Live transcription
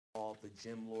the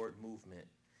Jim Lord movement.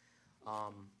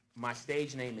 My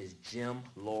stage name is Jim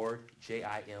Lord, Jim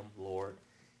Lord.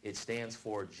 It stands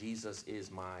for Jesus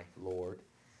is my Lord.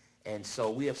 And so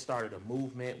we have started a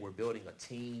movement. We're building a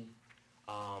team.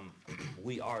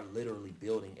 We are literally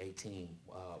building a team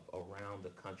around the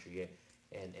country.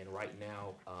 And right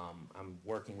now, I'm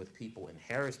working with people in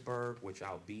Harrisburg, which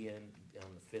I'll be in on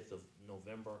the 5th of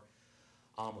November.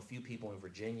 A few people in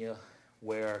Virginia,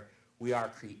 where we are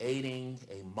creating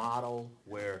a model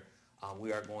where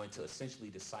we are going to essentially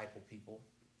disciple people.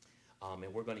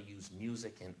 And we're going to use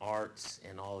music and arts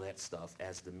and all that stuff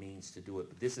as the means to do it.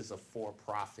 But this is a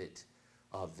for-profit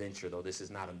venture, though. This is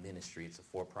not a ministry. It's a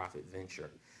for-profit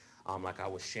venture. Like I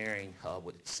was sharing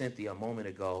with Cynthia a moment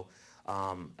ago,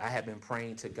 I have been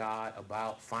praying to God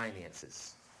about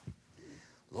finances.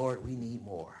 Lord, we need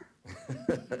more.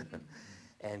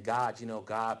 And God,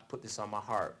 God put this on my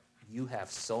heart. You have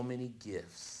so many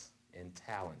gifts and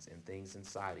talents and things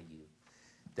inside of you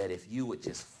that if you would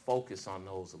just focus on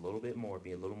those a little bit more,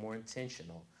 be a little more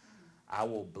intentional, I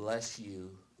will bless you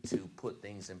to put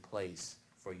things in place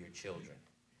for your children.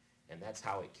 And that's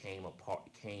how it came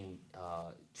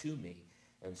to me.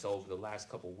 And so over the last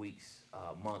couple weeks,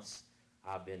 months,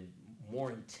 I've been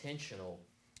more intentional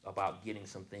about getting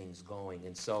some things going.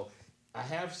 And so I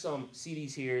have some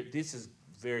CDs here. This is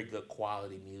very good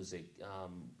quality music,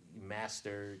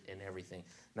 mastered and everything.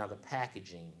 Now the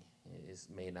packaging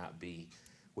may not be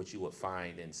what you would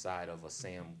find inside of a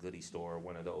Sam Goody store or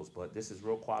one of those, but this is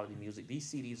real quality music.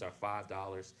 These CDs are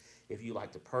 $5. If you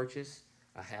like to purchase,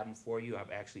 I have them for you.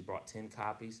 I've actually brought 10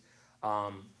 copies.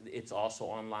 It's also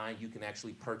online. You can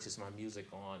actually purchase my music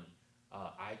on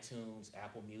iTunes,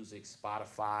 Apple Music,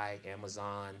 Spotify,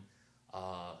 Amazon,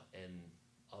 and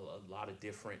a lot of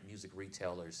different music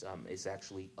retailers. It's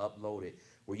actually uploaded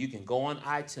where you can go on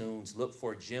iTunes, look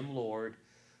for Jim Lord.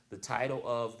 The title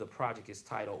of the project is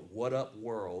titled What Up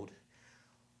World.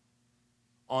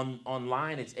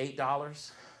 Online, it's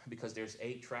 $8 because there's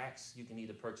 8 tracks. You can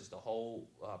either purchase the whole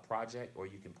project or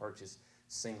you can purchase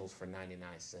singles for 99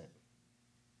 cents.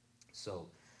 So,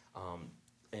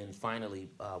 and finally,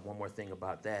 one more thing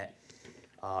about that.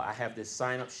 I have this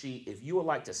sign-up sheet. If you would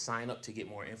like to sign up to get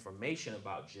more information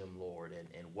about Jim Lord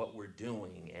and what we're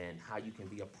doing and how you can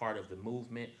be a part of the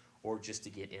movement or just to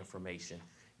get information,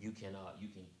 you can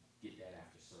get that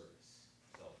after service.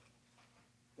 So,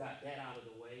 got that out of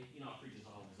the way. Preachers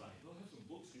always like, I have some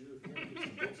books here. If you want to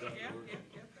get some books afterwards.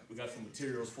 We got some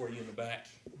materials for you in the back.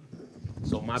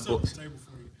 So my books. Table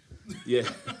for you. Yeah.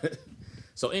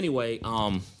 So anyway,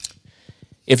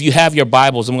 if you have your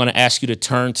Bibles, I'm going to ask you to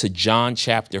turn to John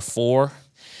chapter 4.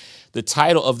 The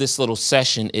title of this little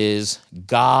session is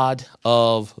God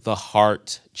of the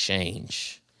Heart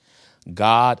Change.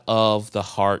 God of the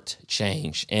Heart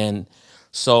Change. And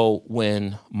so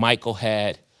when Michael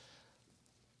had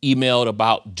emailed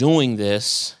about doing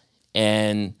this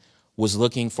and was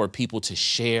looking for people to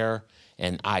share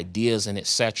and ideas and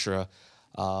etc.,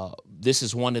 this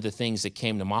is one of the things that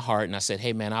came to my heart. And I said,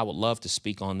 hey, man, I would love to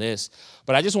speak on this.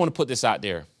 But I just want to put this out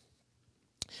there.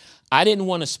 I didn't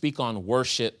want to speak on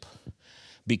worship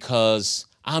because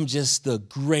I'm just the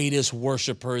greatest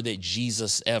worshiper that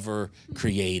Jesus ever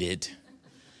created.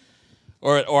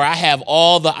 Or I have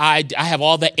all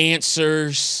the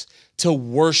answers to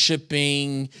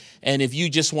worshiping. And if you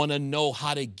just want to know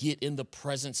how to get in the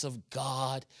presence of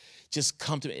God, just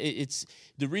come to me. It's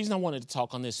the reason I wanted to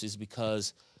talk on this is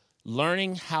because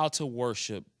learning how to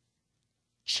worship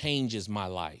changes my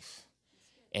life.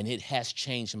 And it has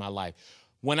changed my life.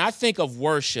 When I think of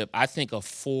worship, I think of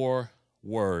 4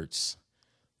 words.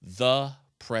 The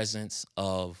presence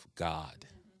of God.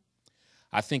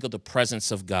 I think of the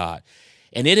presence of God.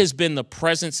 And it has been the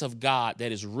presence of God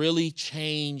that has really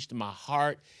changed my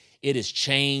heart. It has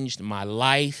changed my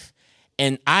life.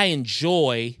 And I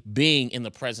enjoy being in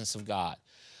the presence of God.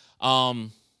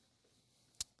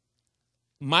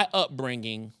 My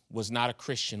upbringing was not a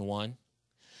Christian one.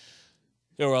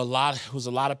 There was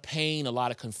a lot of pain, a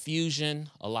lot of confusion,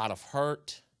 a lot of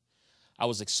hurt. I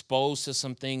was exposed to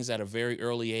some things at a very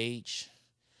early age.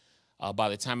 By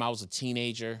the time I was a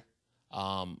teenager,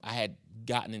 I had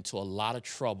gotten into a lot of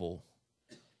trouble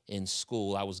in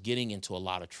school. I was getting into a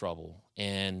lot of trouble.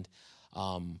 And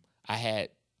I had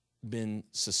been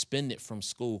suspended from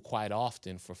school quite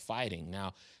often for fighting.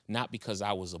 Now, not because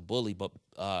I was a bully, but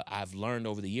I've learned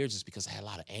over the years it's because I had a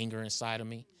lot of anger inside of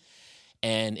me.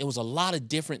 And it was a lot of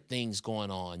different things going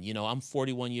on. I'm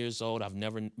 41 years old. I've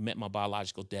never met my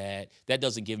biological dad. That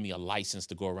doesn't give me a license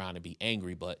to go around and be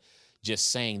angry, but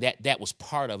just saying that was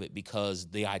part of it, because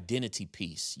the identity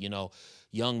piece,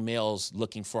 young males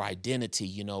looking for identity,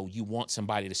 you want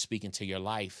somebody to speak into your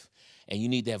life, and you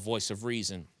need that voice of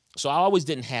reason. So I always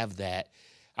didn't have that.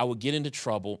 I would get into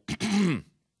trouble.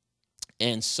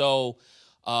 And so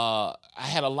I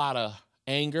had a lot of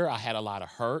anger. I had a lot of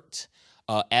hurt.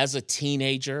 As a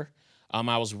teenager,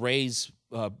 I was raised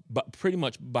pretty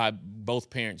much by both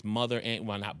parents,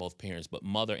 not both parents, but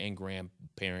mother and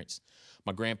grandparents.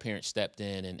 My grandparents stepped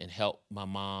in and helped my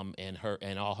mom and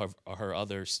all her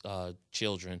other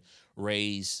children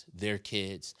raise their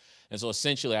kids. And so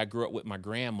essentially I grew up with my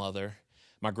grandmother.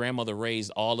 My grandmother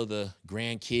raised all of the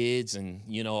grandkids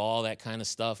and, all that kind of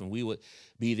stuff. And we would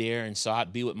be there. And so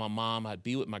I'd be with my mom. I'd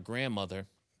be with my grandmother.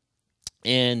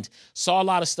 And saw a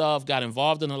lot of stuff, got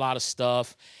involved in a lot of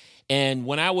stuff. And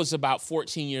when I was about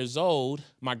 14 years old,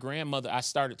 I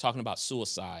started talking about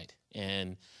suicide.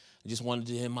 And I just wanted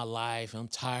to end my life. I'm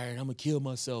tired. I'm going to kill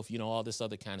myself, all this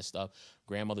other kind of stuff.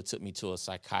 Grandmother took me to a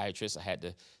psychiatrist. I had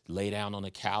to lay down on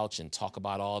the couch and talk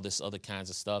about all this other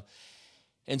kinds of stuff.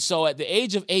 And so at the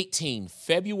age of 18,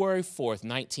 February 4th,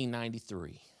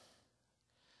 1993,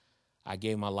 I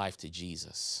gave my life to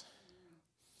Jesus.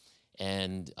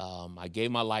 And I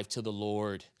gave my life to the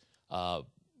Lord.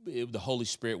 The Holy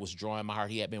Spirit was drawing my heart.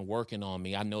 He had been working on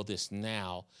me. I know this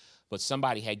now. But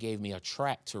somebody had gave me a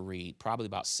tract to read probably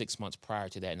about 6 months prior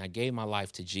to that. And I gave my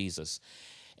life to Jesus.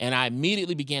 And I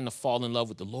immediately began to fall in love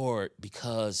with the Lord,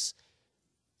 because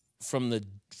from the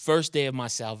first day of my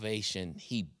salvation,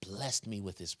 he blessed me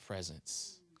with his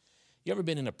presence. You ever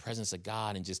been in the presence of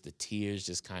God and just the tears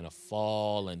just kind of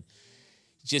fall, and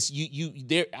just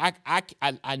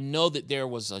I know that there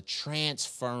was a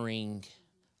transferring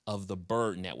of the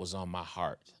burden that was on my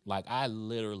heart. Like, I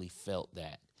literally felt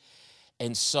that.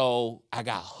 And so I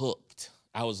got hooked.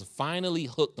 I was finally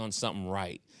hooked on something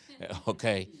right.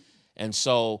 Okay. And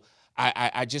so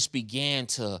I just began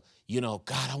to,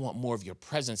 God, I want more of your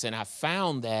presence. And I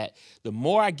found that the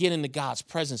more I get into God's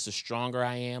presence, the stronger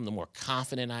I am, the more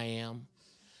confident I am.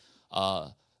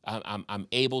 I'm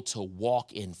able to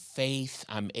walk in faith.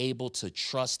 I'm able to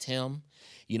trust him.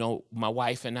 My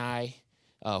wife and I,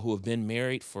 who have been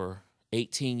married for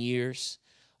 18 years,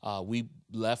 we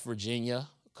left Virginia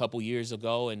a couple years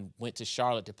ago and went to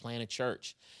Charlotte to plant a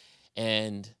church.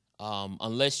 And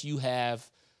unless you have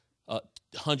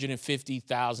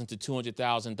 $150,000 to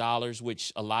 $200,000,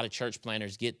 which a lot of church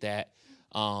planters get that,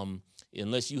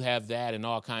 unless you have that and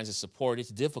all kinds of support, it's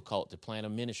difficult to plant a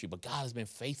ministry. But God has been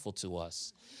faithful to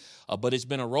us. But it's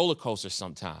been a roller coaster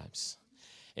sometimes.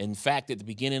 In fact, at the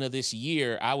beginning of this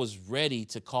year, I was ready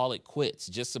to call it quits.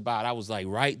 Just about, I was like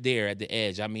right there at the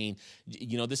edge. I mean,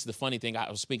 this is the funny thing. I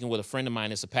was speaking with a friend of mine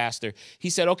that's a pastor. He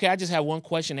said, okay, I just have one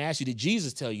question to ask you. Did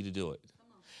Jesus tell you to do it?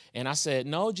 And I said,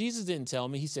 no, Jesus didn't tell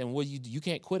me. He said, well, you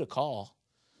can't quit a call.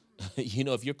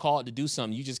 If you're called to do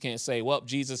something, you just can't say, well,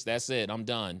 Jesus, that's it, I'm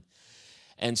done.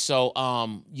 And so,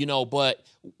 but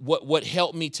what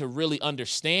helped me to really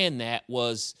understand that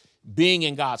was being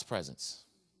in God's presence.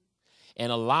 And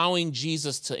allowing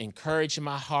Jesus to encourage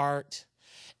my heart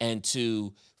and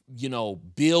to,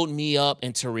 build me up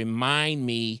and to remind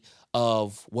me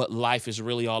of what life is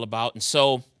really all about. And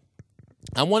so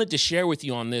I wanted to share with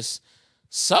you on this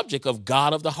subject of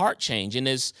God of the heart change. And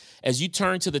as you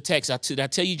turn to the text, I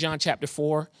tell you John chapter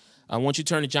 4. I want you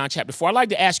to turn to John chapter 4. I'd like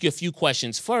to ask you a few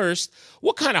questions. First,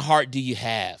 what kind of heart do you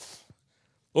have?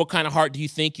 What kind of heart do you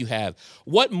think you have?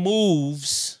 What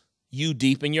moves you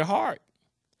deep in your heart?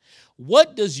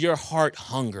 What does your heart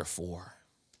hunger for?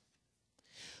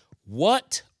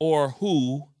 What or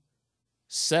who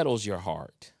settles your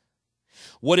heart?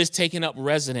 What is taking up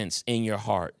residence in your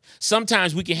heart?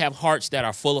 Sometimes we can have hearts that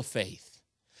are full of faith.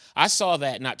 I saw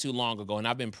that not too long ago, and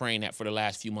I've been praying that for the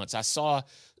last few months. I saw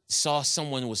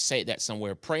someone would say that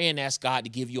somewhere. Pray and ask God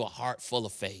to give you a heart full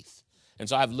of faith. And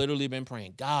so I've literally been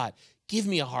praying, God, give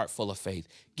me a heart full of faith.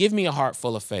 Give me a heart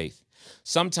full of faith.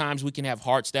 Sometimes we can have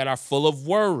hearts that are full of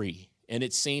worry. And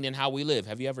it's seen in how we live.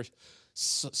 Have you ever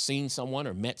seen someone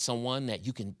or met someone that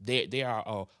they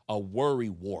are a worry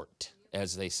wart,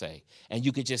 as they say, and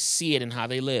you could just see it in how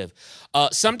they live?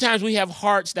 Sometimes we have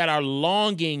hearts that are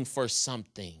longing for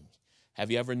something. Have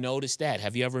you ever noticed that?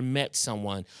 Have you ever met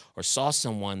someone or saw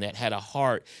someone that had a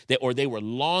heart or they were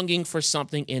longing for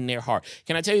something in their heart?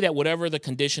 Can I tell you that whatever the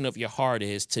condition of your heart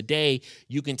is, today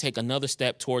you can take another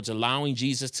step towards allowing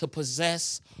Jesus to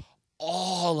possess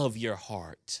all of your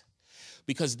heart.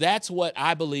 Because that's what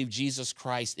I believe Jesus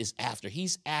Christ is after.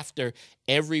 He's after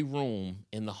every room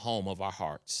in the home of our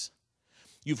hearts.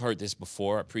 You've heard this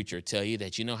before. A preacher will tell you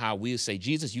that how we say,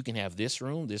 Jesus, you can have this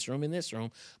room, and this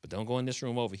room, but don't go in this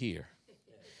room over here.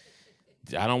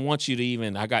 I don't want you to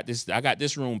even, I got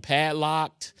this room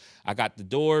padlocked. I got the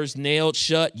doors nailed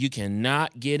shut. You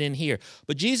cannot get in here.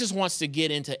 But Jesus wants to get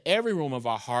into every room of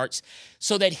our hearts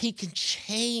so that he can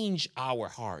change our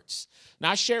hearts.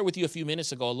 Now, I shared with you a few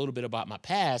minutes ago a little bit about my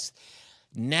past.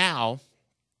 Now,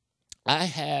 I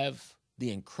have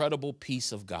the incredible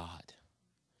peace of God.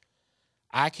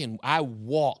 I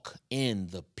walk in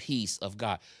the peace of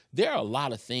God. There are a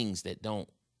lot of things that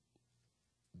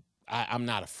I'm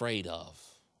not afraid of.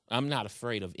 I'm not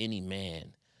afraid of any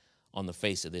man on the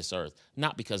face of this earth.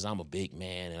 Not because I'm a big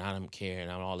man and I don't care and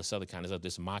all this other kind of stuff,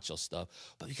 this macho stuff,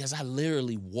 but because I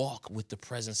literally walk with the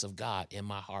presence of God in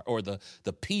my heart, or the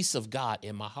peace of God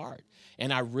in my heart.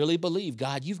 And I really believe,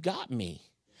 God, you've got me.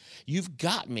 You've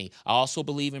got me. I also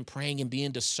believe in praying and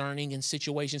being discerning in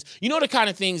situations. You know the kind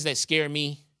of things that scare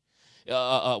me?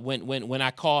 When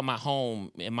I call my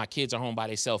home and my kids are home by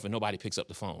themselves and nobody picks up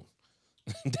the phone.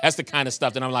 That's the kind of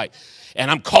stuff that I'm like, and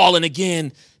I'm calling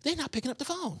again. They're not picking up the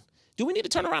phone. Do we need to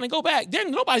turn around and go back?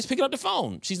 Then nobody's picking up the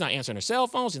phone. She's not answering her cell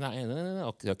phone. She's not.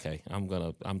 No. Okay,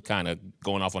 I'm kind of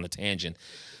going off on a tangent.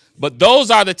 But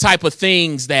those are the type of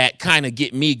things that kind of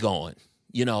get me going,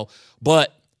 you know.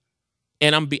 But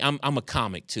and I'm a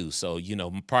comic too, so you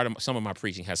know, some of my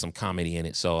preaching has some comedy in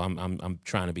it. So I'm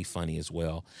trying to be funny as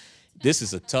well. This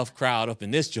is a tough crowd up in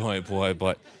this joint, boy,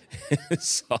 but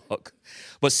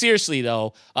but seriously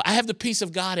though, I have the peace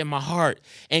of God in my heart,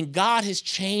 and God has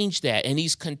changed that, and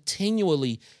he's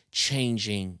continually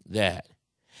changing that.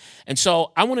 And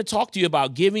so I want to talk to you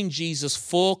about giving Jesus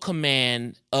full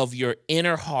command of your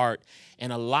inner heart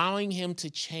and allowing him to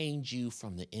change you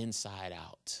from the inside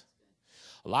out.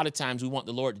 A lot of times we want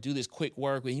the Lord to do this quick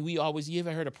work. You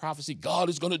ever heard a prophecy? God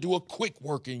is going to do a quick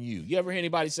work in you. You ever hear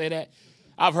anybody say that?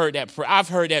 I've heard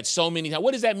that so many times.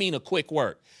 What does that mean, a quick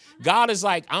work? God is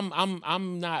like,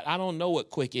 I don't know what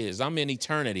quick is. I'm in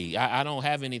eternity. I don't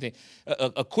have anything.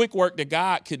 A quick work to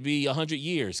God could be 100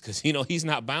 years because, you know, he's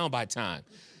not bound by time.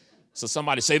 So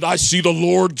somebody say, I see the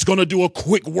Lord's going to do a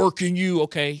quick work in you.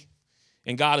 Okay.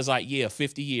 And God is like, yeah,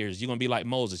 50 years. You're going to be like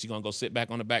Moses. You're going to go sit back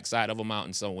on the backside of a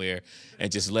mountain somewhere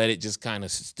and just let it just kind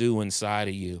of stew inside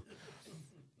of you.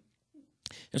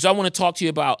 And so I want to talk to you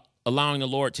about allowing the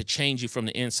Lord to change you from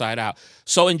the inside out.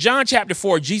 So in John chapter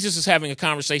 4, Jesus is having a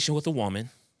conversation with a woman.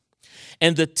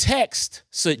 And the text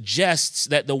suggests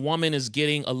that the woman is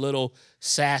getting a little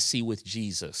sassy with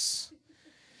Jesus.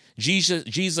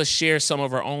 Jesus shares some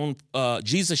of her own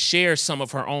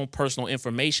personal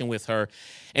information with her,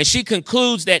 and she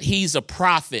concludes that he's a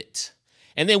prophet.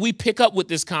 And then we pick up with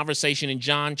this conversation in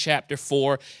John chapter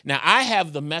 4. Now, I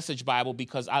have the Message Bible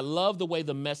because I love the way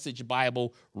the Message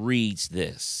Bible reads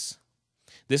this.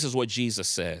 This is what Jesus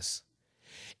says.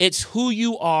 It's who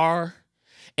you are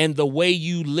and the way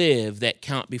you live that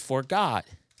count before God.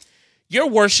 Your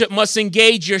worship must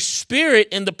engage your spirit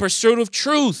in the pursuit of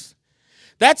truth.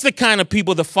 That's the kind of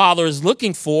people the Father is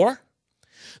looking for.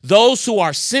 Those who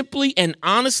are simply and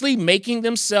honestly making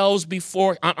themselves those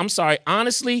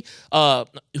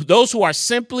who are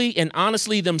simply and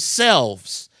honestly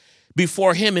themselves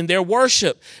before him in their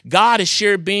worship. God is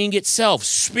sheer being itself,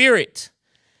 spirit.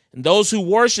 And those who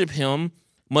worship him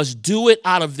must do it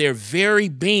out of their very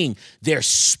being, their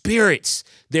spirits,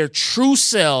 their true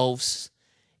selves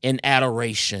in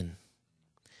adoration.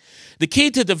 The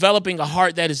key to developing a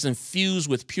heart that is infused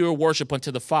with pure worship unto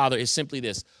the Father is simply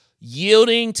this: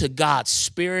 yielding to God's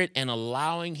Spirit and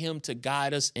allowing him to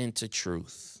guide us into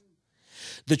truth.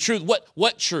 The truth,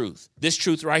 what truth? This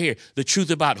truth right here. The truth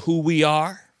about who we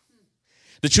are,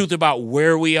 the truth about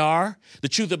where we are, the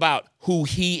truth about who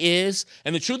he is,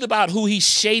 and the truth about who he's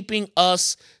shaping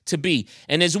us to be.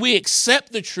 And as we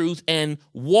accept the truth and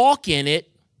walk in it,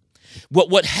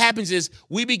 what happens is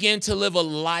we begin to live a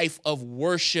life of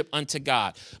worship unto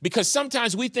God. Because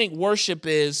sometimes we think worship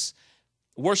is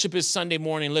Sunday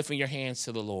morning lifting your hands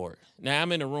to the Lord. Now,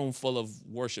 I'm in a room full of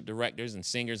worship directors and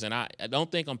singers, and I don't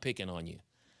think I'm picking on you.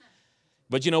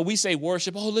 But, you know, we say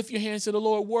worship, lift your hands to the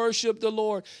Lord, worship the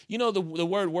Lord. You know, the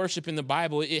word worship in the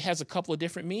Bible, it has a couple of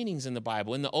different meanings in the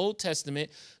Bible. In the Old Testament,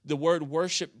 the word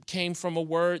worship came from a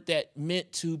word that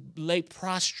meant to lay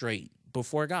prostrate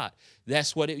before God.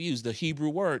 That's what it used. The Hebrew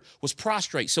word was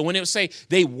prostrate. So when it would say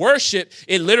they worship,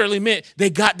 it literally meant they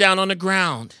got down on the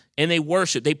ground and they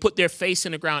worship. They put their face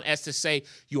in the ground as to say,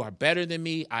 you are better than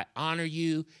me, I honor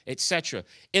you, etc.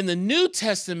 In the New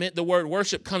Testament, the word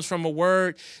worship comes from a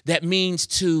word that means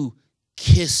to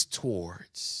kiss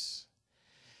towards.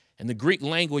 And the Greek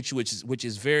language, which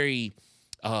is very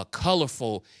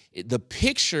colorful, the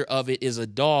picture of it is a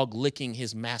dog licking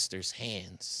his master's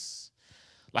hands.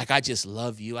 Like, I just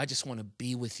love you. I just want to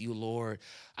be with you, Lord.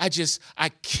 I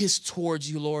kiss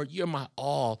towards you, Lord. You're my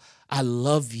all. I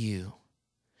love you.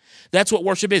 That's what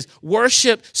worship is.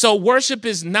 Worship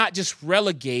is not just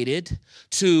relegated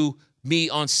to me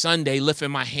on Sunday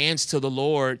lifting my hands to the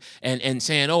Lord and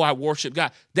saying, oh, I worship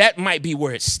God. That might be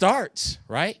where it starts,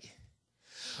 right?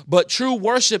 But true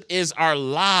worship is our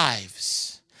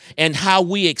lives and how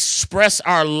we express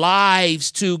our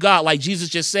lives to God. Like Jesus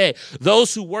just said,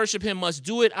 those who worship him must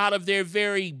do it out of their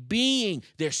very being,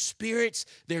 their spirits,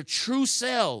 their true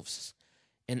selves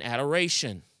in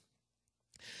adoration.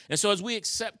 And so as we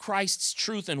accept Christ's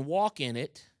truth and walk in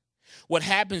it, what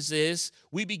happens is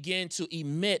we begin to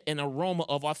emit an aroma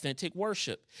of authentic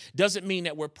worship. Doesn't mean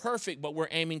that we're perfect, but we're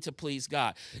aiming to please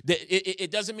God.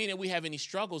 It doesn't mean that we have any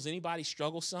struggles. Anybody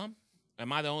struggle some?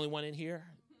 Am I the only one in here?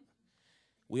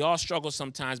 We all struggle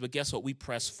sometimes, but guess what? We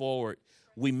press forward.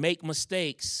 We make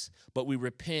mistakes, but we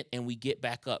repent and we get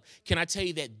back up. Can I tell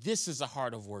you that this is a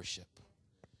heart of worship?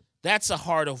 That's a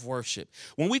heart of worship.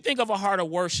 When we think of a heart of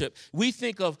worship, we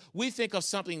think of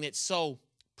something that's so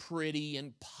pretty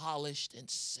and polished and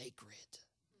sacred.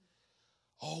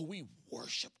 Oh, we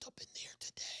worshiped up in there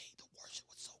today. The worship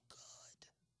was so good.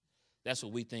 That's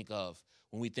what we think of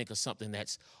when we think of something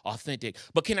that's authentic.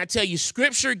 But can I tell you,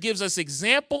 Scripture gives us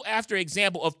example after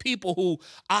example of people who,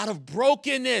 out of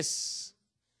brokenness,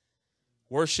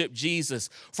 worship Jesus.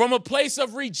 From a place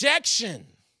of rejection,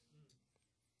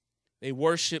 they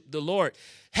worshiped the Lord.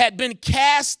 Had been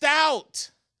cast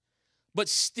out, but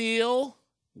still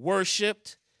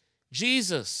worshiped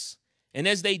Jesus. And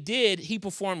as they did, he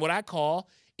performed what I call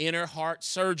inner heart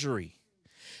surgery.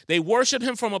 They worship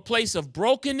him from a place of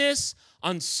brokenness,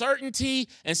 uncertainty,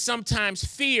 and sometimes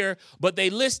fear, but they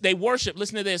worship,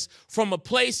 listen to this, from a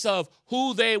place of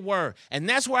who they were. And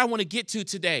that's where I want to get to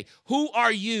today. Who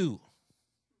are you?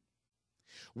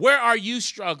 Where are you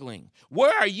struggling?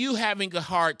 Where are you having a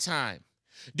hard time?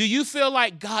 Do you feel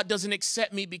like God doesn't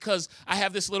accept me because I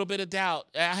have this little bit of doubt?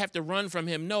 I have to run from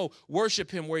him. No,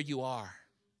 worship him where you are.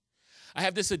 I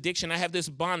have this addiction. I have this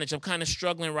bondage. I'm kind of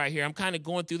struggling right here. I'm kind of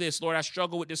going through this. Lord, I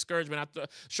struggle with discouragement. I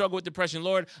struggle with depression.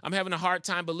 Lord, I'm having a hard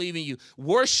time believing you.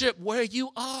 Worship where you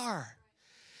are.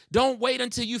 Don't wait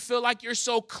until you feel like you're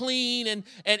so clean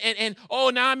and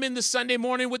oh, now I'm in the Sunday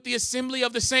morning with the assembly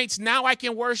of the saints. Now I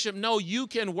can worship. No, you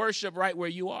can worship right where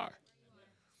you are.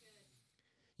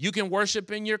 You can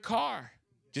worship in your car.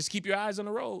 Just keep your eyes on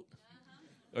the road.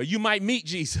 Or you might meet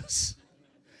Jesus.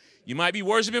 You might be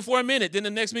worshiping for a minute. Then the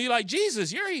next minute you're like,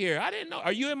 Jesus, you're here. I didn't know.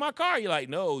 Are you in my car? You're like,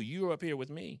 no, you're up here with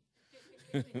me.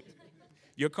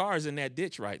 Your car is in that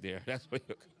ditch right there. That's where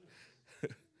you're.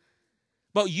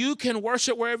 But you can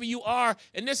worship wherever you are.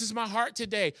 And this is my heart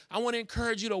today. I want to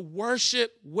encourage you to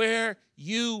worship where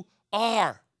you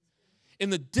are. In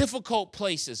the difficult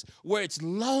places, where it's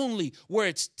lonely, where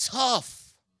it's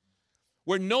tough,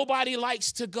 where nobody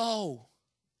likes to go.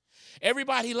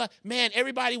 Everybody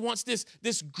wants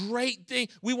this great thing.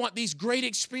 We want these great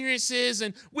experiences,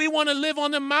 and we want to live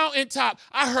on the mountaintop.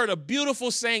 I heard a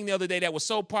beautiful saying the other day that was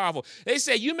so powerful. They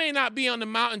said, you may not be on the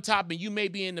mountaintop and you may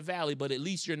be in the valley, but at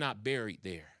least you're not buried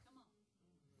there.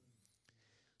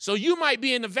 So you might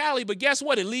be in the valley, but guess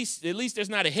what? At least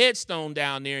there's not a headstone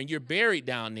down there and you're buried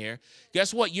down there.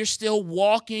 Guess what? You're still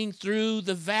walking through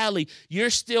the valley.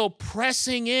 You're still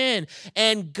pressing in,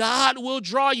 and God will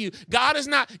draw you. God is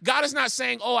not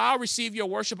saying, oh, I'll receive your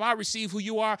worship. I'll receive who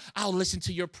you are. I'll listen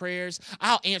to your prayers.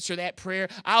 I'll answer that prayer.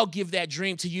 I'll give that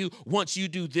dream to you once you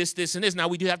do this, this, and this. Now,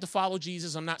 we do have to follow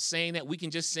Jesus. I'm not saying that we can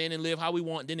just sin and live how we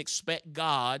want and then expect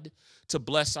God to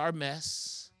bless our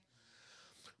mess.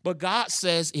 But God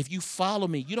says, if you follow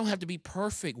me, you don't have to be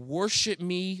perfect. Worship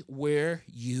me where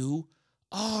you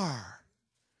are.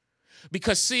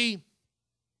 Because see,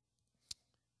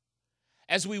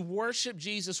 as we worship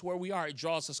Jesus where we are, it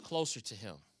draws us closer to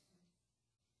him.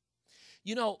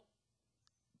 You know,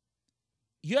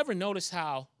 you ever notice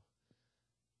how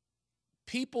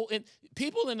people in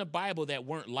the Bible that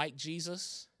weren't like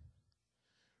Jesus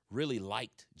really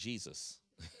liked Jesus?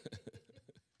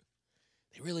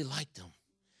 They really liked him.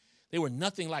 They were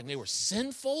nothing like him. They were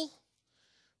sinful,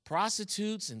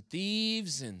 prostitutes and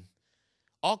thieves and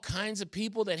all kinds of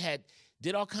people that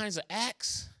did all kinds of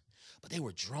acts, but they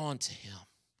were drawn to him.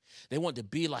 They wanted to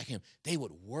be like him. They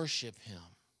would worship him.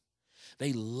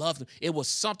 They loved him. It was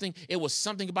something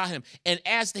about him. And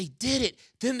as they did it,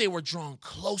 then they were drawn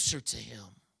closer to him.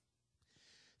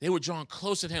 They were drawn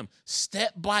closer to him.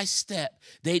 Step by step,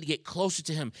 they'd get closer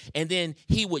to him. And then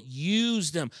he would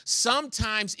use them.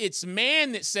 Sometimes it's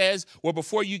man that says, well,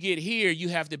 before you get here, you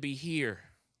have to be here.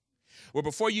 Well,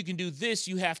 before you can do this,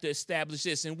 you have to establish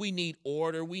this. And we need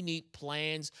order. We need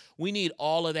plans. We need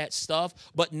all of that stuff.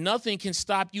 But nothing can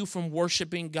stop you from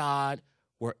worshiping God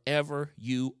wherever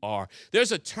you are.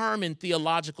 There's a term in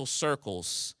theological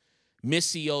circles,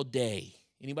 Missio Dei.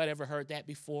 Anybody ever heard that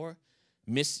before?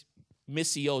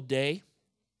 Missio Dei.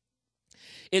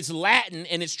 It's Latin,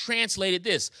 and it's translated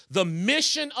this: the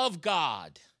mission of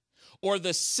God, or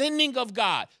the sending of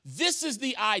God. This is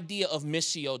the idea of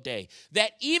Missio Dei,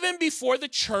 that even before the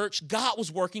church, God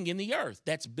was working in the earth.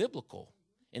 That's biblical,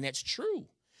 and that's true.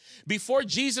 Before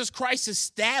Jesus Christ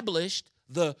established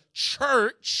the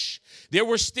church, there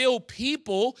were still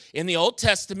people in the Old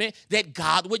Testament that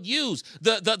God would use.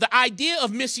 The idea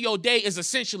of Missio Dei is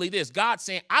essentially this: God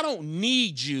saying, I don't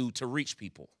need you to reach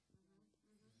people.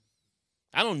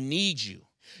 I don't need you.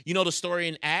 You know the story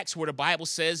in Acts where the Bible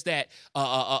says that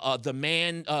the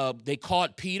man, they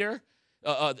called Peter.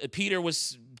 Peter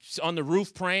was on the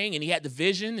roof praying, and he had the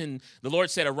vision, and the Lord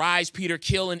said, arise, Peter,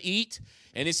 kill and eat.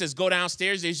 And it says, go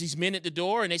downstairs. There's these men at the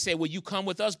door, and they say, will you come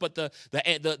with us? But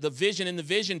the vision in the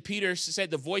vision, Peter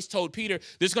said, the voice told Peter,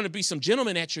 there's going to be some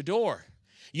gentlemen at your door.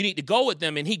 You need to go with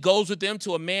them. And he goes with them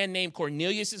to a man named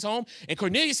Cornelius' home. And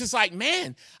Cornelius is like,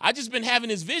 man, I just been having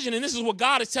this vision, and this is what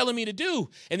God is telling me to do.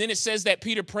 And then it says that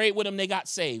Peter prayed with them. They got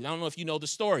saved. I don't know if you know the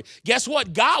story. Guess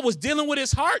what? God was dealing with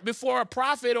his heart before a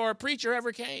prophet or a preacher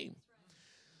ever came.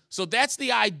 So that's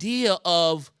the idea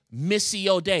of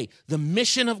Missio Dei, the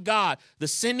mission of God, the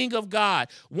sending of God.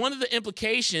 One of the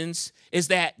implications is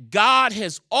that God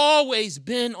has always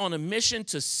been on a mission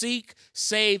to seek,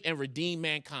 save, and redeem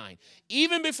mankind.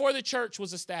 Even before the church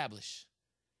was established,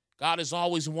 God has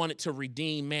always wanted to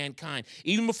redeem mankind.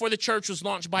 Even before the church was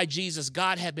launched by Jesus,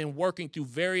 God had been working through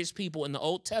various people in the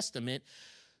Old Testament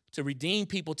to redeem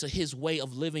people to his way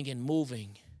of living and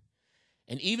moving.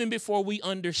 And even before we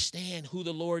understand who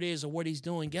the Lord is or what he's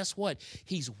doing, guess what?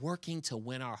 He's working to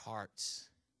win our hearts.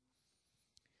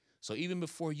 So even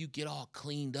before you get all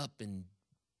cleaned up and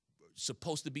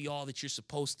supposed to be all that you're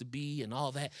supposed to be and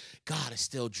all that, God is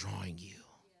still drawing you.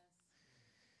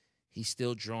 He's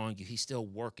still drawing you. He's still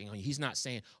working on you. He's not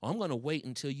saying, oh, I'm going to wait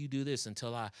until you do this,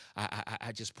 until I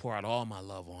just pour out all my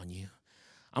love on you.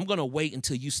 I'm going to wait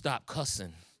until you stop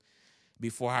cussing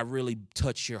before I really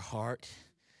touch your heart.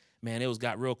 Man, it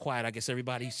got real quiet. I guess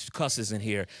everybody cusses in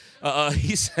here.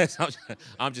 He says,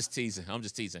 I'm just teasing.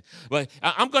 But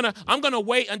I'm gonna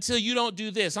wait until you don't do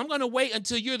this. I'm gonna wait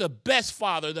until you're the best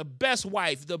father, the best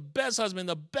wife, the best husband,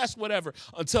 the best whatever,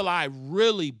 until I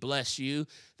really bless you.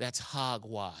 That's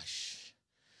hogwash.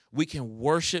 We can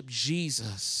worship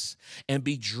Jesus and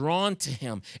be drawn to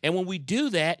him. And when we do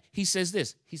that, he says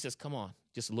this. He says, come on,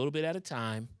 just a little bit at a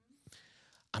time.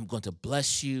 I'm going to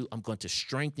bless you. I'm going to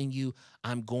strengthen you.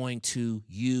 I'm going to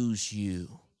use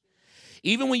you.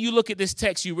 Even when you look at this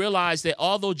text, you realize that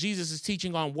although Jesus is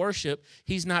teaching on worship,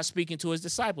 he's not speaking to his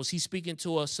disciples. He's speaking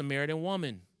to a Samaritan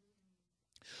woman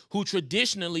who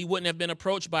traditionally wouldn't have been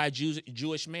approached by a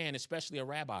Jewish man, especially a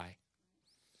rabbi.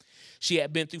 She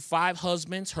had been through 5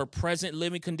 husbands. Her present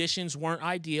living conditions weren't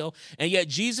ideal. And yet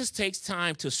Jesus takes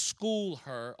time to school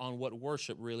her on what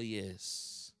worship really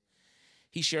is.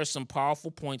 He shares some powerful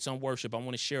points on worship. I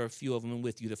want to share a few of them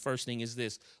with you. The first thing is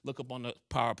this. Look up on the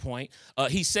PowerPoint.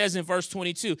 He says in verse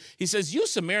 22, he says, you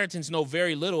Samaritans know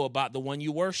very little about the one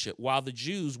you worship, while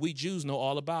we Jews know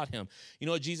all about him. You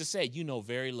know what Jesus said? You know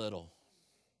very little.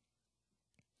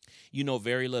 You know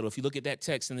very little. If you look at that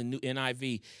text in the new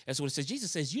NIV, that's what it says.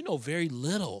 Jesus says, you know very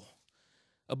little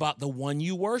about the one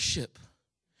you worship.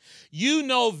 You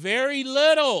know very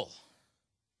little.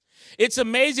 It's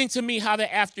amazing to me how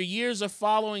that after years of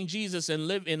following Jesus and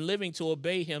living to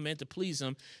obey him and to please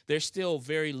him, there's still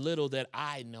very little that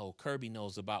I know, Kirby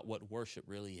knows, about what worship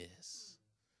really is.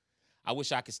 I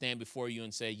wish I could stand before you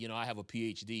and say, I have a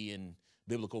PhD in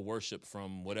biblical worship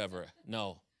from whatever.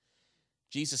 No.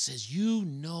 Jesus says, you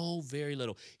know very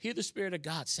little. Hear the Spirit of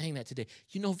God saying that today.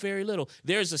 You know very little.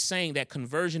 There's a saying that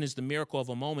conversion is the miracle of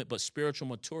a moment, but spiritual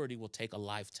maturity will take a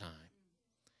lifetime.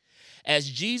 As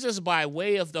Jesus, by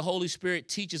way of the Holy Spirit,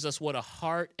 teaches us what a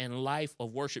heart and life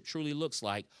of worship truly looks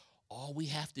like, all we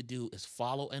have to do is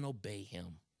follow and obey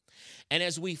him. And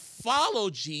as we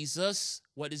follow Jesus,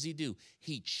 what does he do?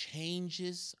 He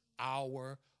changes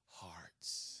our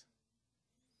hearts.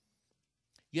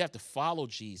 You have to follow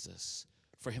Jesus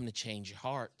for him to change your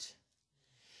heart.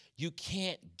 You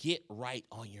can't get right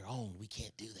on your own. We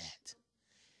can't do that.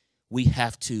 We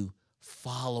have to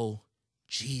follow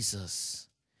Jesus.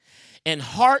 And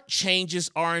heart changes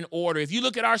are in order. If you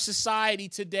look at our society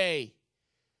today,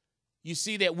 you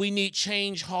see that we need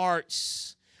change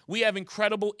hearts. We have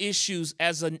incredible issues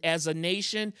as a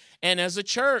nation and as a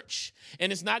church.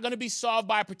 And it's not going to be solved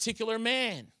by a particular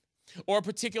man or a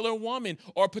particular woman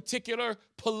or a particular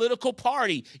political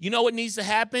party. You know what needs to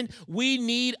happen? We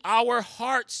need our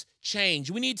hearts changed.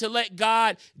 We need to let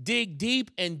God dig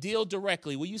deep and deal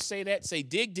directly. Will you say that? Say,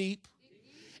 dig deep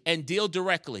and deal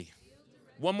directly.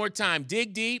 One more time.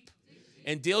 Dig deep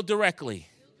and deal directly.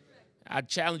 I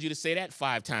challenge you to say that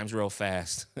 5 times real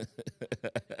fast.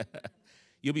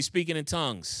 You'll be speaking in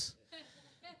tongues.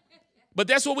 But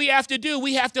that's what we have to do.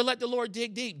 We have to let the Lord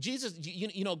dig deep. Jesus,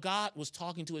 God was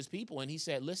talking to his people, and he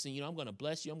said, listen, I'm going to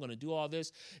bless you. I'm going to do all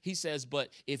this. He says, but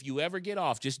if you ever get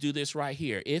off, just do this right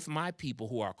here. If my people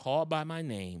who are called by my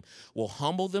name will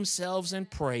humble themselves and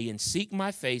pray and seek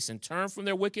my face and turn from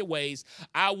their wicked ways,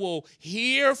 I will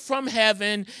hear from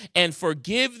heaven and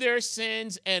forgive their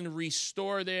sins and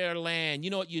restore their land.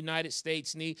 You know what United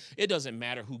States need? It doesn't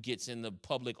matter who gets in the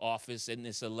public office in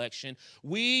this election.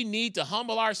 We need to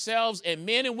humble ourselves, and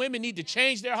men and women need to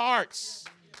change their hearts.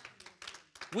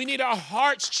 We need our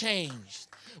hearts changed.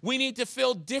 We need to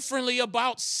feel differently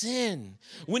about sin.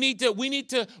 We need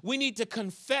to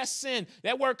confess sin.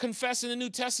 That word confess in the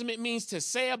New Testament means to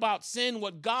say about sin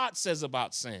what God says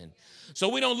about sin. So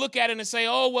we don't look at it and say,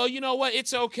 oh, well, you know what?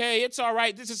 It's okay. It's all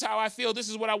right. This is how I feel. This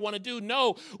is what I want to do.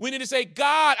 No, we need to say,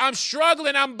 God, I'm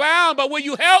struggling. I'm bound, but will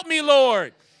you help me,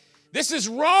 Lord? This is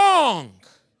wrong.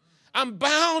 I'm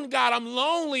bound, God. I'm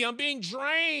lonely. I'm being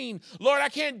drained. Lord, I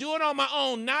can't do it on my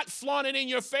own. Not flaunt it in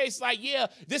your face like, yeah,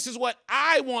 this is what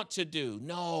I want to do.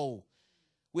 No.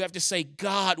 We have to say,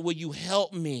 God, will you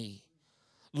help me?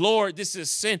 Lord, this is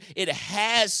sin. It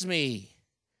has me.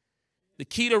 The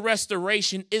key to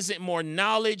restoration isn't more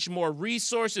knowledge, more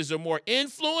resources, or more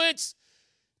influence.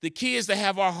 The key is to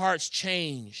have our hearts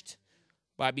changed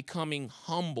by becoming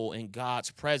humble in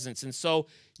God's presence. And so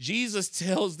Jesus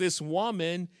tells this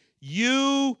woman,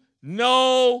 you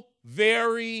know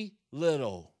very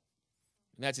little.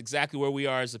 And that's exactly where we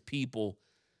are as a people,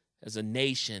 as a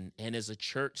nation, and as a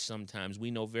church sometimes.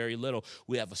 We know very little.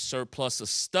 We have a surplus of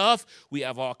stuff. We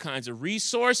have all kinds of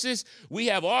resources. We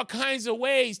have all kinds of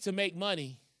ways to make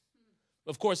money.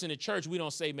 Of course, in the church, we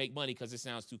don't say make money because it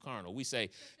sounds too carnal. We say,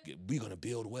 we're going to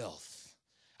build wealth.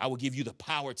 I will give you the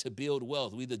power to build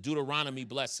wealth. We the Deuteronomy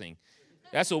blessing.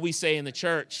 That's what we say in the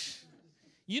church.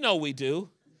 You know we do.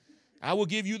 I will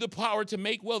give you the power to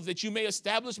make wealth that you may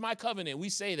establish my covenant. We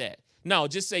say that. No,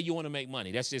 just say you want to make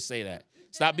money. Let's just say that.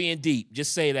 Stop being deep.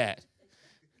 Just say that.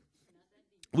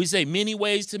 We say many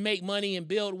ways to make money and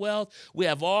build wealth. We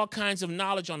have all kinds of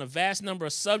knowledge on a vast number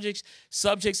of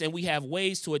subjects, and we have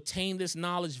ways to attain this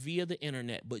knowledge via the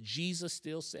internet. But Jesus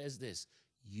still says this,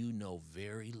 you know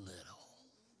very little.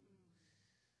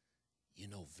 You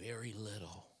know very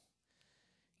little.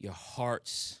 Your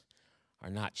hearts are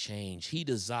not changed. He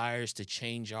desires to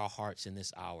change our hearts in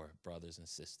this hour, brothers and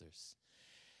sisters.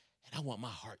 And I want my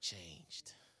heart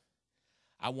changed.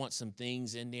 I want some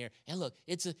things in there. And look,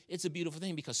 it's a beautiful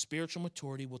thing because spiritual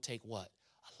maturity will take what?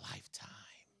 A lifetime.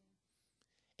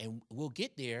 And we'll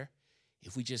get there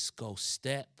if we just go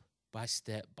step by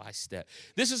step by step.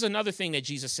 This is another thing that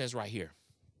Jesus says right here.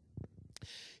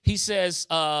 He says,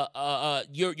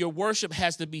 your worship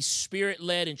has to be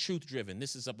spirit-led and truth-driven.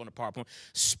 This is up on the PowerPoint.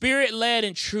 Spirit-led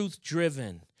and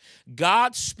truth-driven.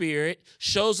 God's Spirit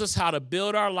shows us how to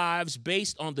build our lives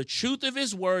based on the truth of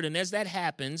his word. And as that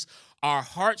happens, our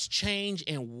hearts change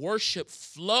and worship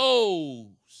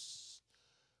flows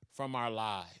from our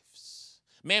lives.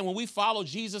 Man, when we follow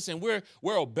Jesus and we're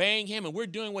obeying him and we're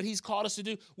doing what he's called us to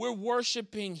do, we're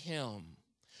worshiping him.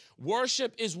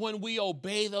 Worship is when we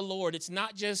obey the Lord. It's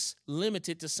not just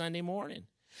limited to Sunday morning.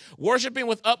 Worshiping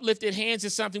with uplifted hands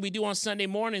is something we do on Sunday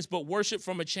mornings, but worship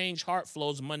from a changed heart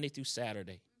flows Monday through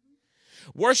Saturday.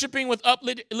 Worshiping with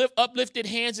uplifted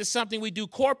hands is something we do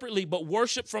corporately, but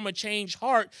worship from a changed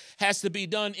heart has to be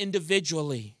done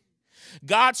individually.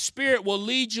 God's Spirit will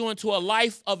lead you into a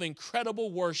life of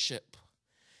incredible worship.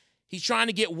 He's trying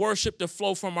to get worship to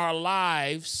flow from our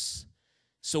lives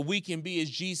so we can be, as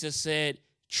Jesus said,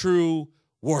 true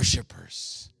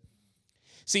worshipers.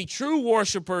 See, true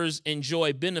worshipers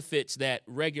enjoy benefits that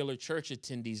regular church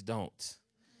attendees don't.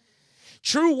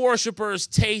 True worshipers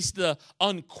taste the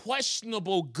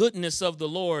unquestionable goodness of the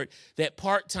Lord that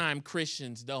part-time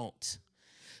Christians don't.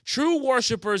 True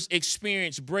worshipers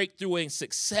experience breakthrough and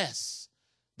success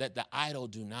that the idle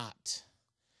do not.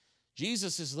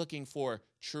 Jesus is looking for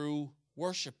true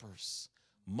worshipers,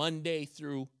 Monday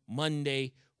through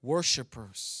Monday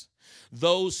worshipers.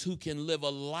 Those who can live a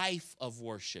life of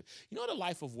worship. You know what a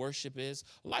life of worship is?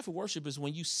 A life of worship is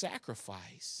when you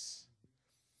sacrifice.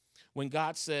 When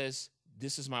God says,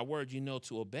 this is my word, you know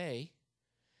to obey.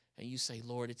 And you say,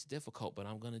 Lord, it's difficult, but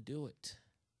I'm going to do it.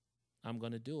 I'm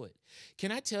going to do it.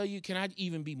 Can I tell you, can I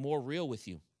even be more real with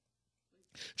you?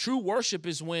 True worship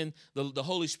is when the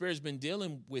Holy Spirit's been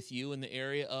dealing with you in the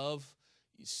area of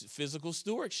physical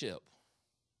stewardship.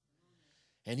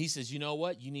 And he says, you know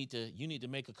what? You need to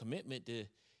make a commitment to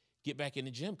get back in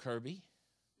the gym, Kirby.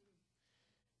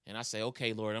 And I say,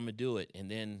 okay, Lord, I'm going to do it.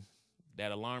 And then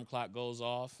that alarm clock goes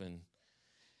off and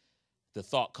the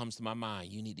thought comes to my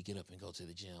mind, you need to get up and go to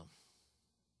the gym.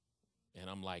 And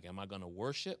I'm like, am I going to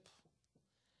worship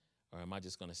or am I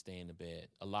just going to stay in the bed?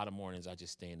 A lot of mornings I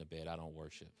just stay in the bed. I don't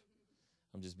worship.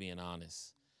 I'm just being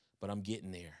honest. But I'm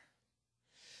getting there.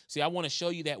 See, I want to show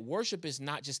you that worship is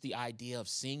not just the idea of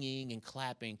singing and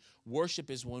clapping. Worship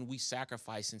is when we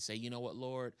sacrifice and say, you know what,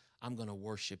 Lord, I'm going to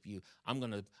worship you. I'm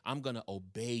going to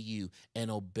obey you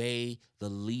and obey the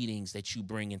leadings that you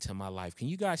bring into my life. Can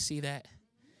you guys see that?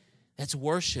 That's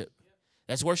worship.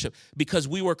 That's worship because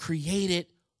we were created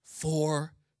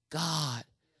for God.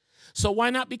 So why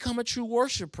not become a true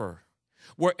worshiper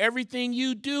where everything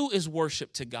you do is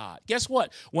worship to God? Guess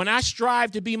what? When I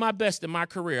strive to be my best in my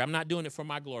career, I'm not doing it for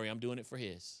my glory. I'm doing it for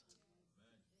his.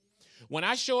 When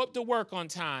I show up to work on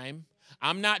time,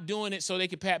 I'm not doing it so they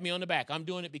can pat me on the back. I'm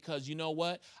doing it because you know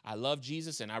what? I love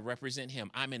Jesus and I represent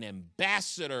him. I'm an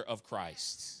ambassador of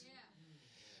Christ.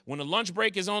 When the lunch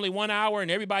break is only 1 hour and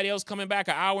everybody else coming back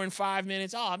an hour and 5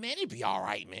 minutes, oh, man, it'd be all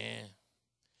right, man.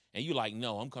 And you like,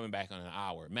 no, I'm coming back on an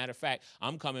hour. Matter of fact,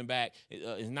 I'm coming back,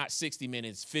 it's not 60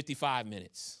 minutes, 55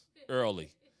 minutes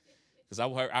early. Because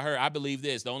I believe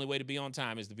this, the only way to be on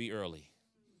time is to be early.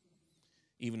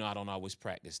 Even though I don't always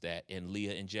practice that. And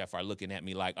Leah and Jeff are looking at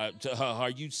me like, are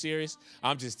you serious?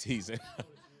 I'm just teasing.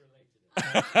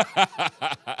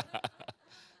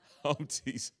 I'm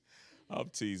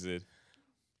teasing.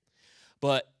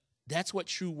 But that's what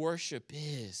true worship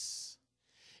is.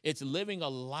 It's living a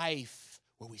life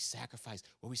where we sacrifice,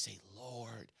 where we say,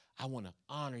 Lord, I want to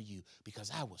honor you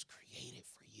because I was created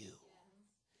for you.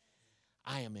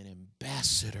 I am an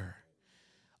ambassador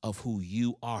of who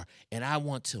you are, and I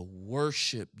want to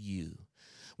worship you.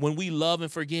 When we love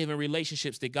and forgive in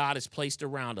relationships that God has placed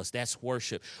around us, that's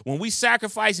worship. When we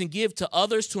sacrifice and give to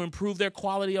others to improve their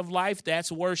quality of life,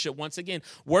 that's worship. Once again,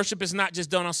 worship is not just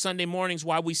done on Sunday mornings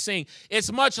while we sing.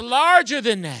 It's much larger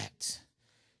than that.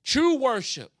 True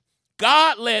worship,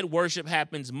 God-led worship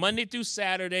happens Monday through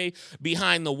Saturday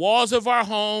behind the walls of our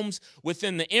homes,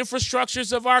 within the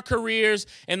infrastructures of our careers,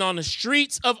 and on the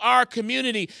streets of our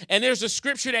community. And there's a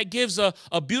scripture that gives a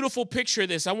beautiful picture of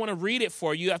this. I want to read it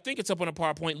for you. I think it's up on a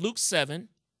PowerPoint. Luke 7,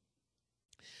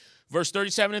 verse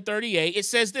 37 and 38. It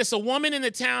says this: a woman in the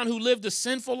town who lived a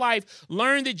sinful life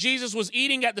learned that Jesus was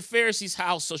eating at the Pharisee's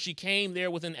house, so she came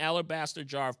there with an alabaster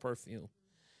jar of perfume.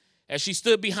 As she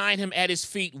stood behind him at his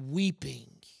feet weeping,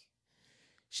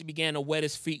 she began to wet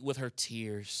his feet with her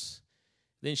tears.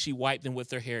 Then she wiped them with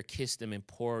her hair, kissed them, and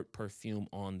poured perfume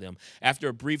on them. After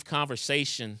a brief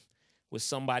conversation with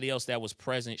somebody else that was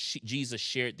present, Jesus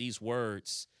shared these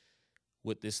words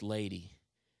with this lady: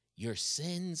 your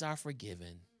sins are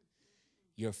forgiven.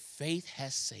 Your faith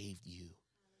has saved you.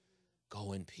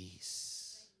 Go in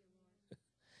peace.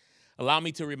 Allow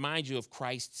me to remind you of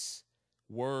Christ's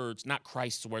words, not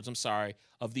Christ's words,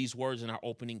 of these words in our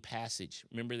opening passage.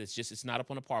 Remember this, it's not up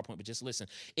on the PowerPoint, but just listen.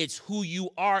 It's who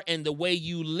you are and the way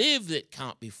you live that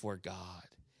count before God.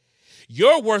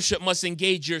 Your worship must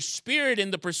engage your spirit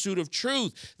in the pursuit of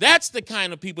truth. That's the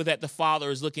kind of people that the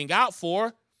Father is looking out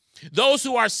for. Those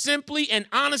who are simply and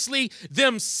honestly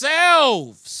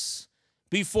themselves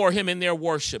before him in their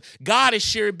worship. God is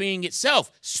sheer being itself,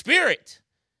 spirit.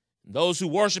 Those who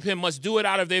worship him must do it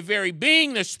out of their very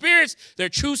being, their spirits, their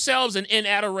true selves, and in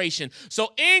adoration.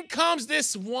 So in comes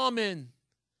this woman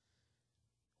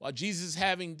while Jesus is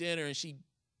having dinner, and she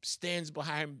stands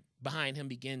behind him,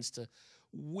 begins to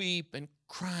weep and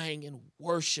crying and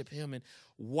worship him and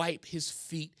wipe his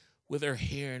feet with her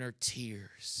hair and her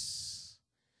tears.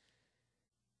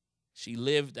 She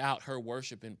lived out her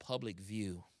worship in public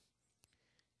view.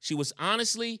 She was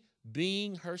honestly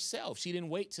being herself. She didn't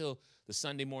wait till the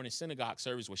Sunday morning synagogue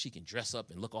service where she can dress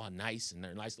up and look all nice in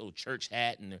their nice little church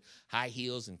hat and their high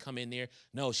heels and come in there.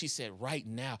 No, she said, right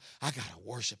now, I got to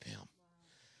worship him.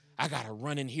 I got to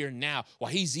run in here now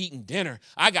while he's eating dinner.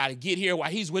 I got to get here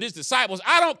while he's with his disciples.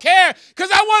 I don't care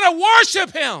because I want to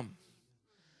worship him.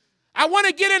 I want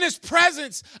to get in his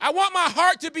presence. I want my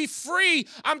heart to be free.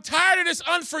 I'm tired of this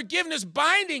unforgiveness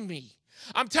binding me.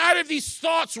 I'm tired of these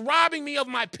thoughts robbing me of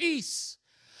my peace.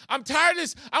 I'm tired of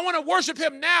this. I want to worship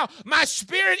him now. My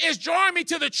spirit is drawing me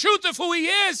to the truth of who he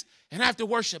is, and I have to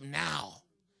worship now.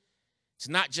 It's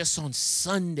not just on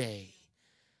Sunday.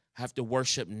 I I have to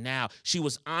worship now. She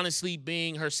was honestly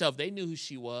being herself. They knew who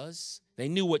she was. They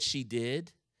knew what she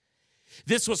did.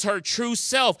 This was her true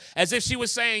self, as if she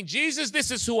was saying, Jesus,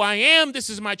 this is who I am. This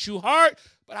is my true heart,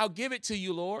 but I'll give it to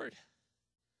you, Lord.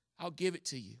 I'll give it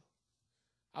to you.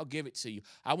 I'll give it to you.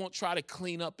 I won't try to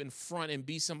clean up in front and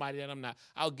be somebody that I'm not.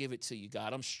 I'll give it to you,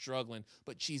 God. I'm struggling,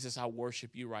 but Jesus, I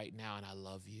worship you right now, and I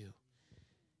love you.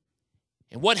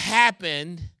 And what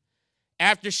happened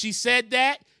after she said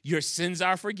that? Your sins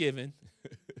are forgiven.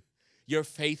 Your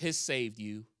faith has saved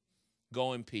you.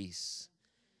 Go in peace.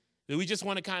 Do we just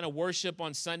want to kind of worship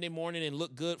on Sunday morning and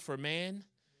look good for man?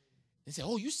 And say,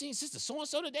 oh, you seen Sister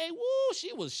So-and-so today? Woo,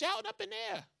 she was shouting up in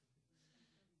there.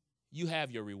 You have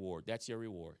your reward. That's your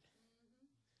reward.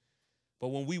 But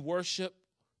when we worship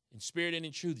in spirit and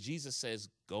in truth, Jesus says,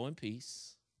 go in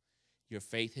peace. Your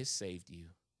faith has saved you.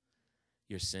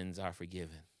 Your sins are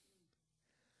forgiven.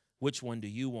 Which one do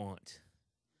you want?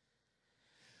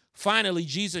 Finally,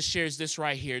 Jesus shares this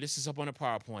right here. This is up on the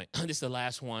PowerPoint. This is the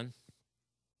last one.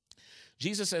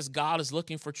 Jesus says God is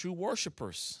looking for true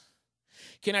worshipers.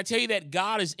 Can I tell you that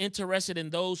God is interested in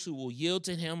those who will yield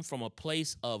to him from a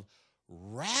place of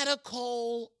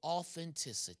radical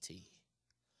authenticity?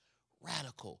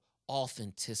 Radical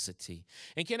authenticity.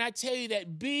 And can I tell you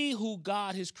that be who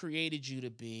God has created you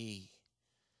to be.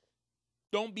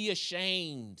 Don't be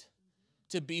ashamed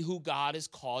to be who God has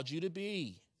called you to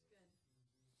be.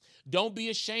 Don't be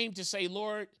ashamed to say,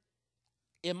 Lord,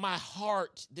 in my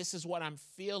heart, this is what I'm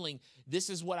feeling. This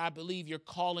is what I believe you're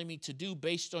calling me to do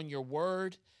based on your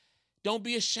word. Don't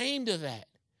be ashamed of that.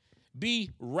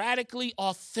 Be radically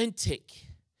authentic.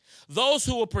 Those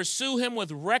who will pursue him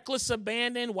with reckless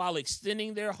abandon while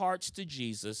extending their hearts to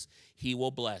Jesus, he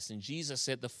will bless. And Jesus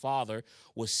said the Father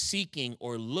was seeking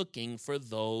or looking for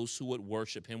those who would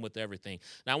worship him with everything.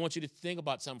 Now, I want you to think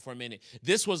about something for a minute.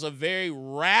 This was a very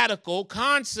radical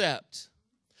concept.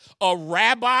 A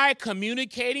rabbi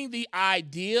communicating the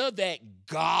idea that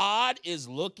God is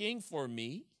looking for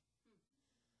me.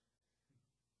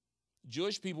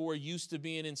 Jewish people were used to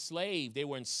being enslaved. They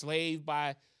were enslaved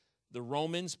by the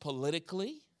Romans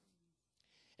politically.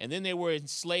 And then they were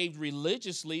enslaved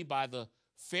religiously by the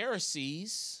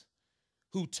Pharisees,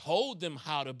 who told them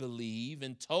how to believe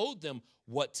and told them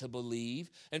what to believe.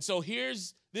 And so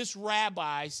here's this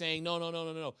rabbi saying,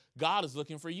 no. God is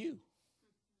looking for you.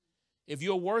 If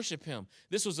you'll worship him.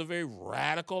 This was a very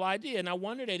radical idea. And I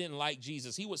wonder they didn't like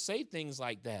Jesus. He would say things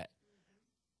like that.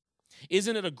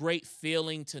 Isn't it a great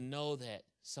feeling to know that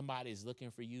somebody is looking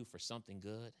for you for something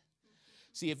good?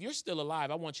 See, if you're still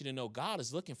alive, I want you to know God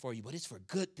is looking for you, but it's for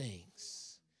good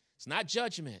things. It's not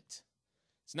judgment.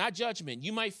 It's not judgment.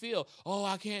 You might feel, oh,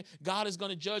 I can't. God is going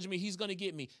to judge me. He's going to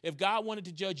get me. If God wanted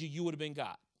to judge you, you would have been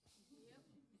God.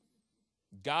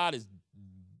 God is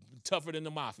tougher than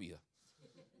the mafia.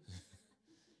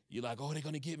 You're like, oh, they're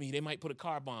going to get me. They might put a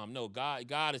car bomb. No, God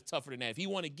is tougher than that. If he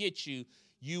want to get you,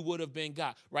 you would have been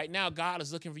God. Right now, God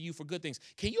is looking for you for good things.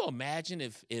 Can you imagine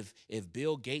if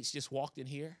Bill Gates just walked in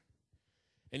here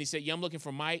and he said, yeah, I'm looking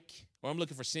for Mike, or I'm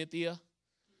looking for Cynthia.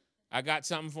 I got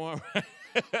something for him.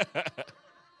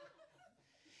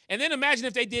 And then imagine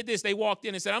if they did this. They walked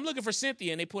in and said, I'm looking for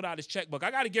Cynthia, and they put out his checkbook.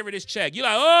 I got to give her this check. You're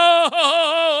like,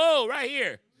 oh, right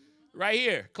here. Right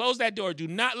here. Close that door. Do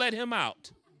not let him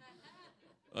out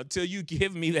until you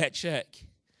give me that check.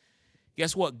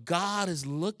 Guess what? God is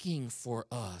looking for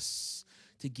us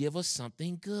to give us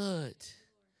something good.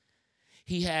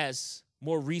 He has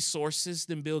more resources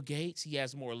than Bill Gates. He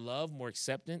has more love, more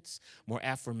acceptance, more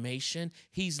affirmation.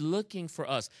 He's looking for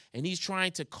us, and he's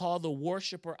trying to call the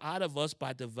worshiper out of us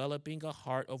by developing a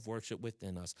heart of worship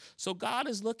within us. So God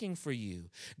is looking for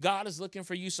you. God is looking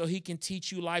for you so he can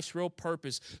teach you life's real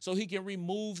purpose, so he can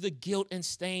remove the guilt and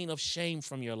stain of shame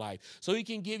from your life, so he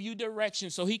can give you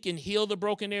direction, so he can heal the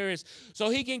broken areas,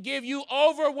 so he can give you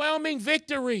overwhelming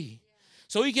victory.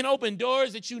 So he can open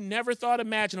doors that you never thought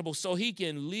imaginable, so he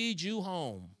can lead you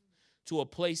home to a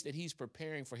place that he's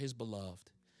preparing for his beloved.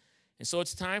 And so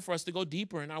it's time for us to go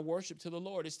deeper in our worship to the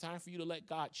Lord. It's time for you to let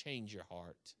God change your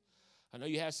heart. I know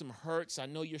you have some hurts. I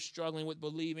know you're struggling with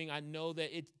believing. I know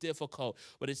that it's difficult,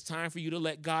 but it's time for you to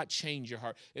let God change your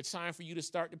heart. It's time for you to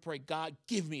start to pray, God,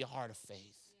 give me a heart of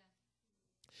faith.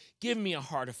 Give me a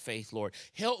heart of faith, Lord.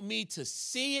 Help me to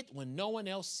see it when no one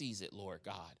else sees it, Lord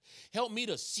God. Help me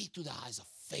to see through the eyes of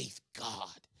faith, God.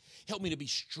 Help me to be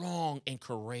strong and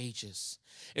courageous.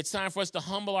 It's time for us to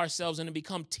humble ourselves and to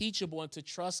become teachable and to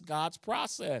trust God's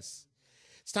process.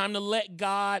 It's time to let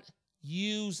God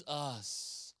use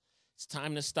us. It's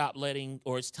time to stop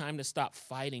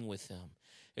fighting with him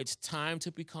It's time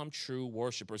to become true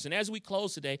worshipers. And as we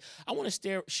close today, I want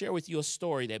to share with you a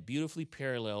story that beautifully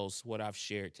parallels what I've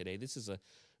shared today. This is a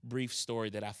brief story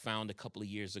that I found a couple of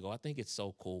years ago. I think it's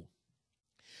so cool.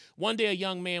 One day, a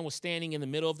young man was standing in the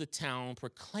middle of the town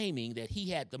proclaiming that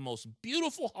he had the most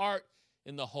beautiful heart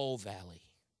in the whole valley.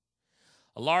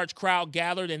 A large crowd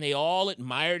gathered, and they all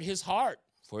admired his heart,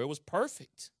 for it was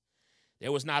perfect.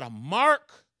 There was not a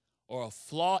mark or a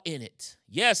flaw in it.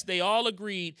 Yes, they all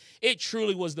agreed it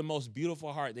truly was the most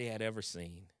beautiful heart they had ever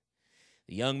seen.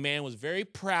 The young man was very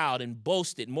proud and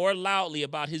boasted more loudly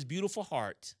about his beautiful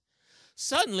heart.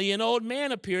 Suddenly, an old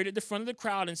man appeared at the front of the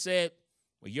crowd and said,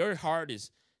 "Well, your heart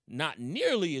is not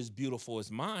nearly as beautiful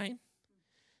as mine."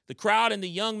 The crowd and the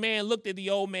young man looked at the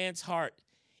old man's heart.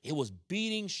 It was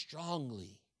beating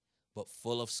strongly, but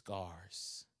full of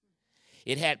scars.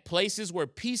 It had places where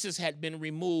pieces had been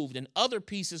removed and other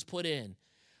pieces put in,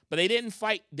 but they didn't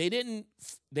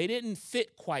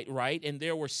fit quite right, and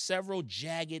there were several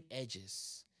jagged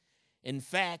edges. In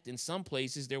fact, in some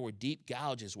places there were deep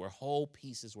gouges where whole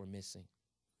pieces were missing.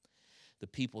 The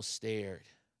people stared.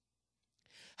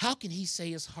 How can he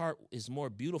say his heart is more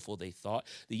beautiful, they thought.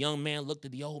 The young man looked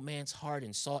at the old man's heart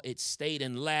and saw it stayed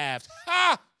and laughed.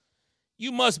 "Ha!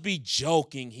 You must be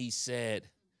joking," he said.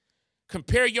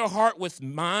 "Compare your heart with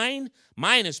mine.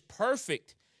 Mine is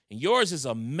perfect, and yours is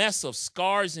a mess of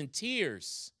scars and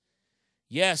tears."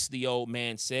 "Yes," the old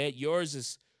man said, "yours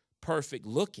is perfect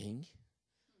looking,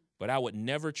 but I would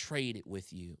never trade it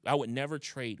with you. I would never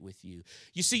trade with you.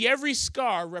 You see, every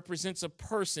scar represents a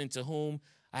person to whom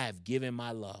I have given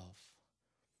my love.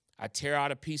 I tear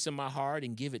out a piece of my heart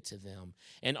and give it to them.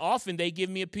 And often they give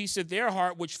me a piece of their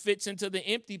heart which fits into the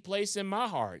empty place in my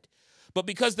heart. But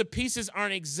because the pieces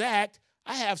aren't exact,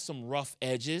 I have some rough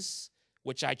edges,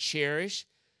 which I cherish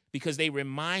because they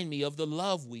remind me of the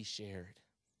love we shared.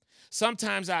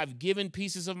 Sometimes I've given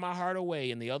pieces of my heart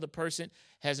away and the other person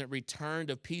hasn't returned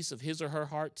a piece of his or her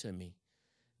heart to me.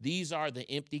 These are the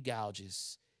empty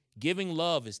gouges. Giving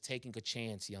love is taking a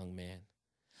chance, young man.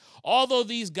 Although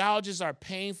these gouges are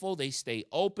painful, they stay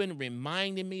open,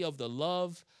 reminding me of the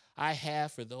love I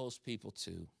have for those people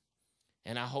too.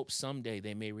 And I hope someday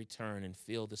they may return and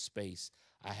fill the space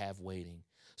I have waiting.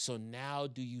 So now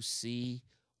do you see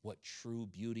what true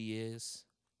beauty is?"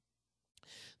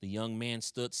 The young man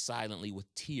stood silently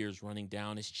with tears running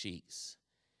down his cheeks.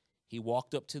 He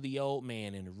walked up to the old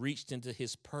man and reached into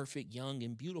his perfect, young,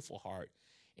 and beautiful heart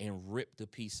and ripped a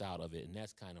piece out of it. And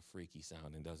that's kind of freaky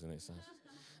sounding, doesn't it?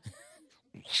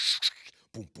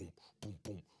 Boom, boom, boom,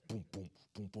 boom, boom, boom,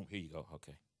 boom, boom. Here you go.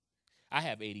 Okay. I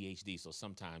have ADHD, so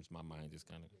sometimes my mind is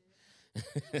kind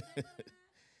of...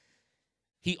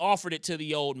 He offered it to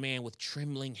the old man with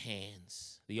trembling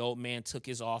hands. The old man took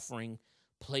his offering,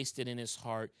 placed it in his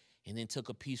heart, and then took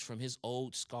a piece from his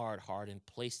old scarred heart and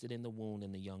placed it in the wound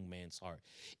in the young man's heart.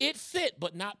 It fit,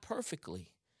 but not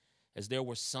perfectly, as there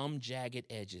were some jagged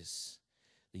edges.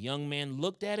 The young man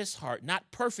looked at his heart,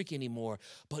 not perfect anymore,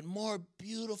 but more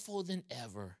beautiful than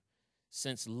ever.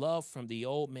 Since love from the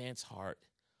old man's heart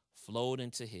flowed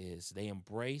into his, they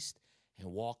embraced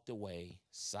and walked away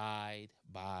side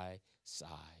by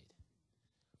side.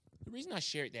 The reason I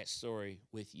shared that story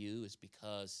with you is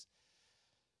because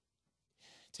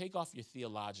take off your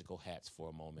theological hats for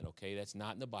a moment, okay? That's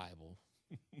not in the Bible.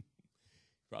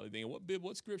 Probably thinking,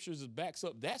 what scriptures backs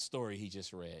up that story he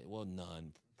just read? Well,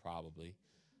 none, probably.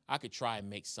 I could try and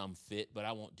make some fit, but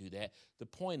I won't do that. The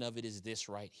point of it is this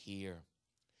right here.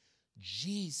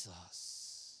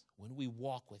 Jesus, when we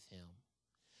walk with him,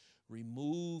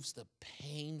 removes the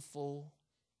painful,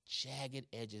 jagged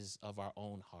edges of our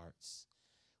own hearts,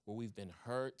 where we've been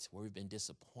hurt, where we've been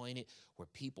disappointed, where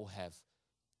people have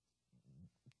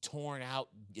torn out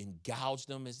and gouged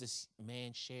them, as this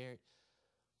man shared.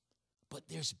 But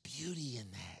there's beauty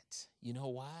in that. You know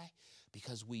why?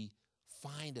 Because we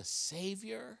find a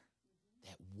Savior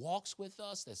that walks with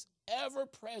us, that's ever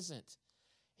present,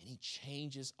 and he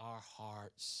changes our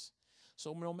hearts.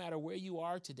 So no matter where you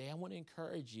are today, I want to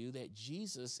encourage you that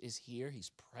Jesus is here. He's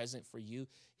present for you.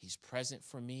 He's present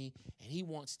for me. And he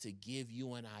wants to give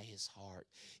you and I his heart.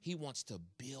 He wants to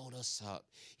build us up.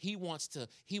 He wants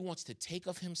to take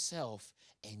of himself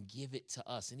and give it to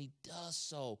us. And he does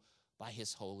so by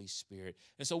his Holy Spirit.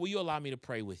 And so will you allow me to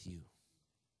pray with you?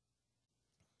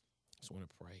 I just want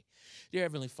to pray. Dear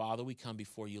Heavenly Father, we come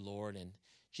before you, Lord, and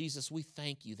Jesus, we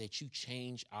thank you that you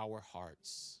change our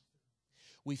hearts.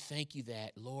 We thank you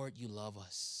that, Lord, you love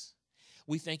us.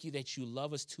 We thank you that you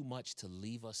love us too much to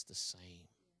leave us the same.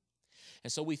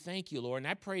 And so we thank you, Lord, and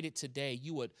I pray that today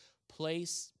you would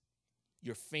place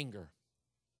your finger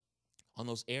on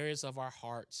those areas of our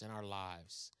hearts and our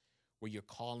lives where you're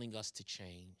calling us to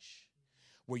change,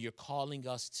 where you're calling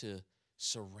us to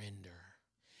surrender.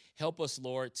 Help us,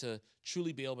 Lord, to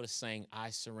truly be able to sing,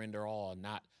 I surrender all,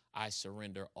 not I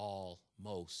surrender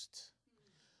almost.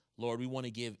 Lord, we want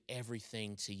to give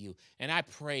everything to you. And I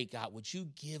pray, God, would you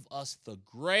give us the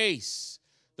grace,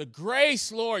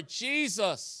 Lord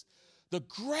Jesus, the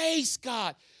grace,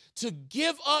 God, to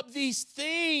give up these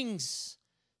things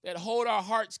that hold our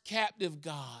hearts captive,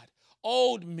 God,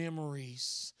 old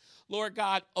memories, Lord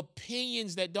God,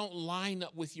 opinions that don't line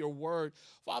up with your word.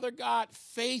 Father God,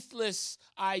 faithless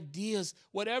ideas,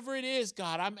 whatever it is,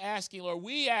 God, I'm asking, Lord,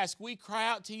 we cry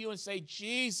out to you and say,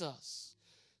 Jesus,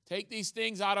 take these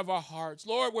things out of our hearts.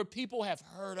 Lord, where people have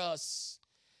hurt us,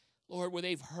 Lord, where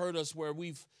they've hurt us, where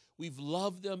we've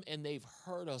loved them and they've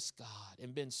hurt us, God,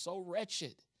 and been so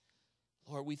wretched.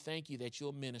 Lord, we thank you that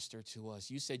you'll minister to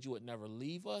us. You said you would never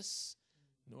leave us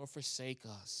nor forsake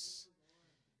us.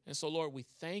 And so, Lord, we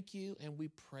thank you and we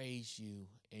praise you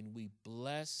and we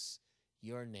bless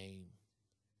your name.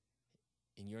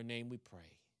 In your name we pray.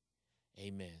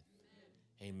 Amen.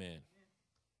 Amen.